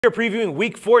We're previewing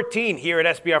Week 14 here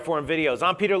at SBR Forum Videos.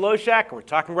 I'm Peter Loshak, and we're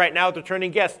talking right now with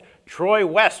returning guest Troy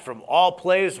West from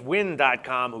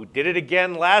allplayswin.com, who did it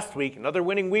again last week. Another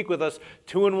winning week with us,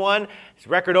 2-1. His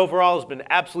record overall has been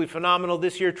absolutely phenomenal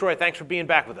this year. Troy, thanks for being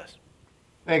back with us.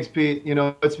 Thanks, Pete. You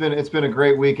know, it's been a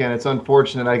great weekend. It's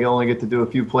unfortunate I only get to do a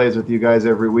few plays with you guys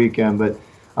every weekend, but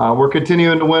we're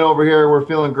continuing to win over here. We're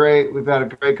feeling great. We've had a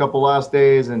great couple last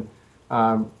days, and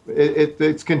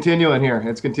it's continuing here.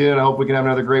 It's continuing. I hope we can have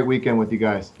another great weekend with you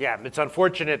guys. Yeah, it's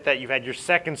unfortunate that you've had your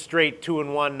second straight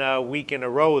 2-1 week in a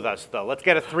row with us, though. Let's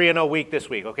get a 3-0 week this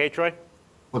week, okay, Troy?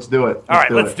 Let's do it.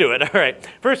 Let's do it. All right.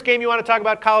 First game you want to talk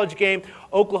about, college game,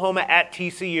 Oklahoma at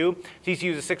TCU.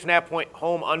 TCU is a 6.5-point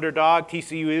home underdog.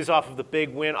 TCU is off of the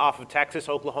big win off of Texas.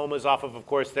 Oklahoma is off of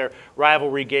course, their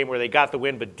rivalry game where they got the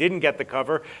win but didn't get the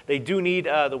cover. They do need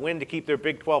the win to keep their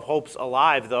Big 12 hopes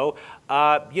alive, though.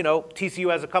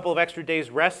 TCU has a couple of extra days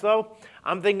rest, though.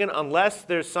 I'm thinking unless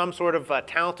there's some sort of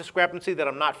talent discrepancy that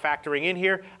I'm not factoring in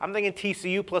here, I'm thinking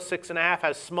TCU plus 6.5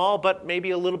 has small but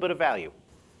maybe a little bit of value.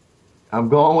 I'm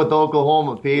going with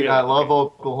Oklahoma, Pete. Really? I love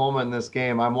Oklahoma in this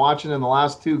game. I'm watching in the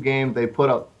last two games. They put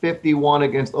up 51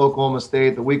 against Oklahoma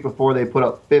State. The week before, they put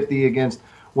up 50 against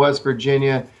West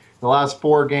Virginia. The last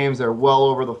four games, they're well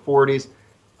over the 40s.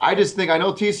 I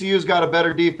know TCU's got a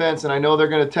better defense, and I know they're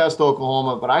going to test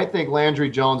Oklahoma, but I think Landry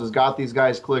Jones has got these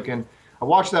guys clicking. I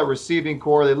watched that receiving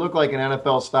core. They look like an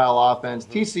NFL-style offense.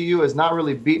 TCU has not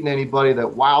really beaten anybody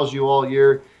that wows you all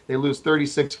year. They lose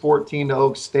 36-14 to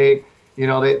Oak State. You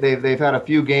know, they've had a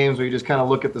few games where you just kind of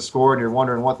look at the score and you're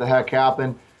wondering what the heck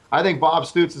happened. I think Bob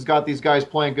Stoops has got these guys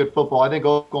playing good football. I think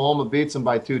Oklahoma beats them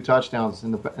by 2 touchdowns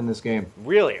in this game.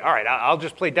 Really? All right. I'll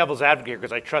just play devil's advocate here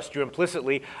because I trust you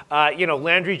implicitly.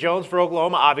 Landry Jones for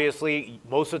Oklahoma, obviously,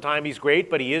 most of the time he's great,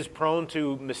 but he is prone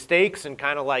to mistakes and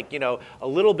kind of like, a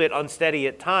little bit unsteady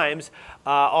at times.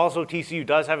 Also, TCU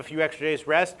does have a few extra days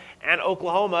rest. And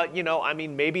Oklahoma,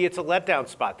 maybe it's a letdown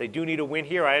spot. They do need a win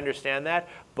here. I understand that.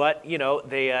 But,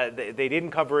 they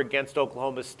didn't cover against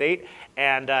Oklahoma State.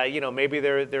 And, maybe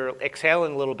they're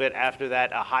exhaling a little bit after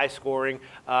that high-scoring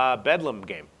Bedlam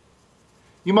game.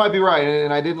 You might be right,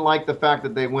 and I didn't like the fact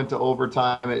that they went to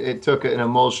overtime. It took an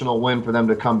emotional win for them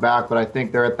to come back, but I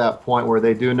think they're at that point where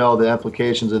they do know the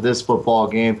implications of this football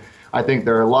game. I think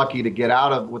they're lucky to get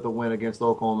out of with a win against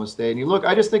Oklahoma State. And you look,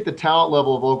 I just think the talent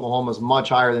level of Oklahoma is much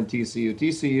higher than TCU.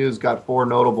 TCU's got 4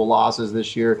 notable losses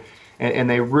this year, and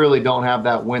they really don't have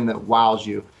that win that wows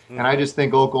you. And I just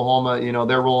think Oklahoma,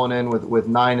 they're rolling in with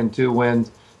 9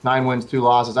 wins, 2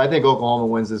 losses. I think Oklahoma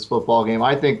wins this football game.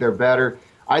 I think they're better.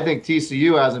 I think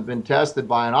TCU hasn't been tested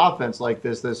by an offense like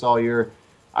this all year.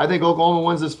 I think Oklahoma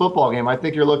wins this football game. I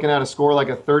think you're looking at a score like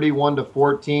a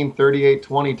 31-14,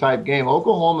 38-20 type game.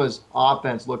 Oklahoma's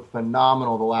offense looked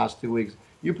phenomenal the last 2 weeks.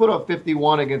 You put up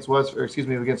 51 against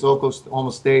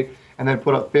Oklahoma State, and then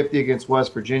put up 50 against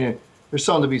West Virginia. There's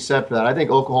something to be said for that. I think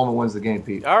Oklahoma wins the game,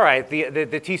 Pete. All right. The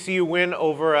TCU win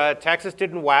over Texas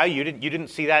didn't wow you. You didn't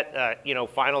see that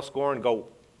final score and go,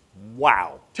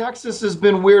 wow. Texas has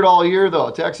been weird all year,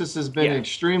 though. Texas has been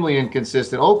extremely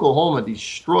inconsistent. Oklahoma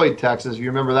destroyed Texas. You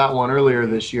remember that one earlier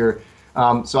this year.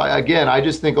 I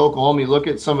just think Oklahoma, you look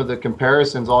at some of the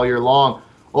comparisons all year long,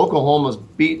 Oklahoma's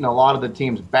beaten a lot of the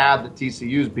teams bad that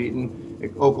TCU's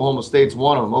beaten. Oklahoma State's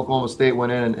one of them. Oklahoma State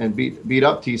went in and beat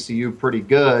up TCU pretty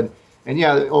good. And,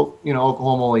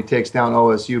 Oklahoma only takes down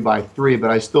OSU by 3, but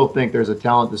I still think there's a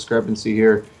talent discrepancy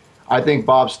here. I think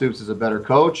Bob Stoops is a better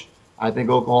coach. I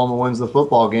think Oklahoma wins the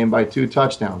football game by 2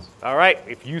 touchdowns. All right.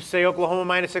 If you say Oklahoma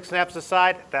minus 6.5 is the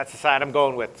side, that's the side I'm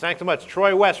going with. Thanks so much.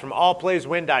 Troy West from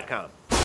allplayswin.com.